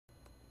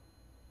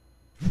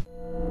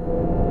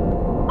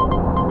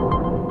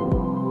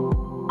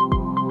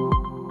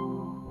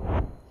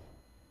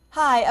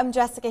Hi, I'm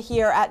Jessica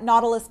here at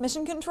Nautilus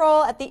Mission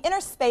Control at the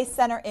Inner Space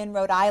Center in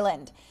Rhode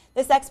Island.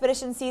 This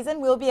expedition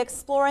season, we'll be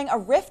exploring a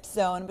rift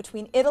zone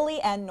between Italy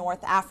and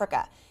North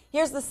Africa.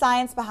 Here's the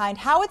science behind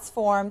how it's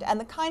formed and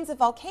the kinds of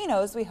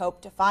volcanoes we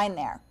hope to find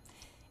there.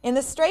 In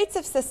the Straits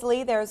of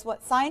Sicily, there's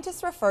what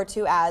scientists refer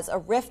to as a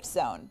rift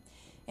zone.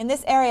 In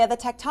this area, the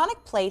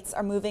tectonic plates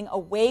are moving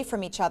away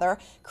from each other,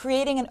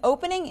 creating an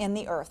opening in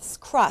the Earth's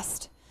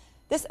crust.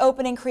 This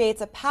opening creates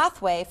a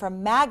pathway for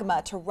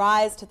magma to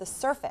rise to the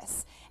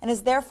surface and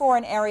is therefore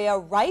an area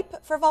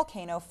ripe for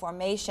volcano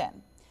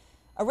formation.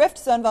 A rift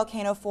zone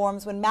volcano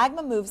forms when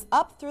magma moves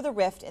up through the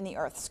rift in the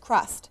Earth's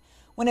crust.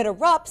 When it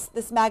erupts,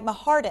 this magma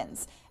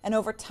hardens and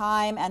over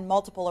time and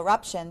multiple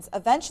eruptions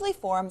eventually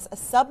forms a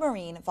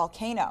submarine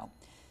volcano.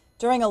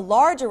 During a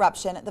large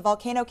eruption, the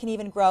volcano can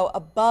even grow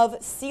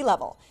above sea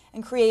level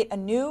and create a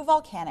new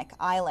volcanic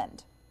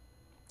island.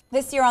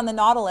 This year on the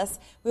Nautilus,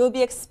 we will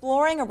be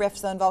exploring a rift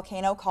zone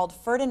volcano called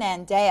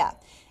Ferdinandea.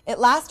 It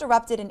last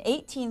erupted in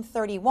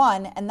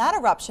 1831, and that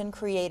eruption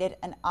created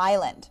an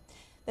island.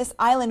 This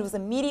island was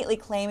immediately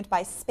claimed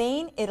by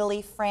Spain,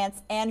 Italy,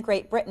 France, and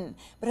Great Britain,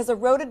 but has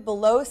eroded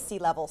below sea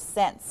level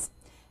since.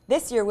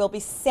 This year, we'll be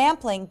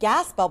sampling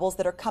gas bubbles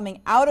that are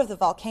coming out of the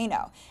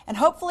volcano, and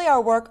hopefully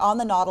our work on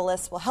the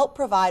Nautilus will help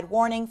provide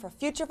warning for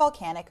future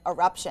volcanic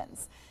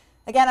eruptions.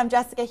 Again, I'm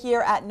Jessica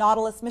here at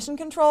Nautilus Mission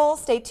Control.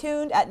 Stay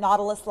tuned at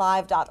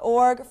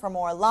nautiluslive.org for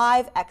more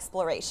live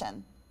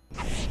exploration.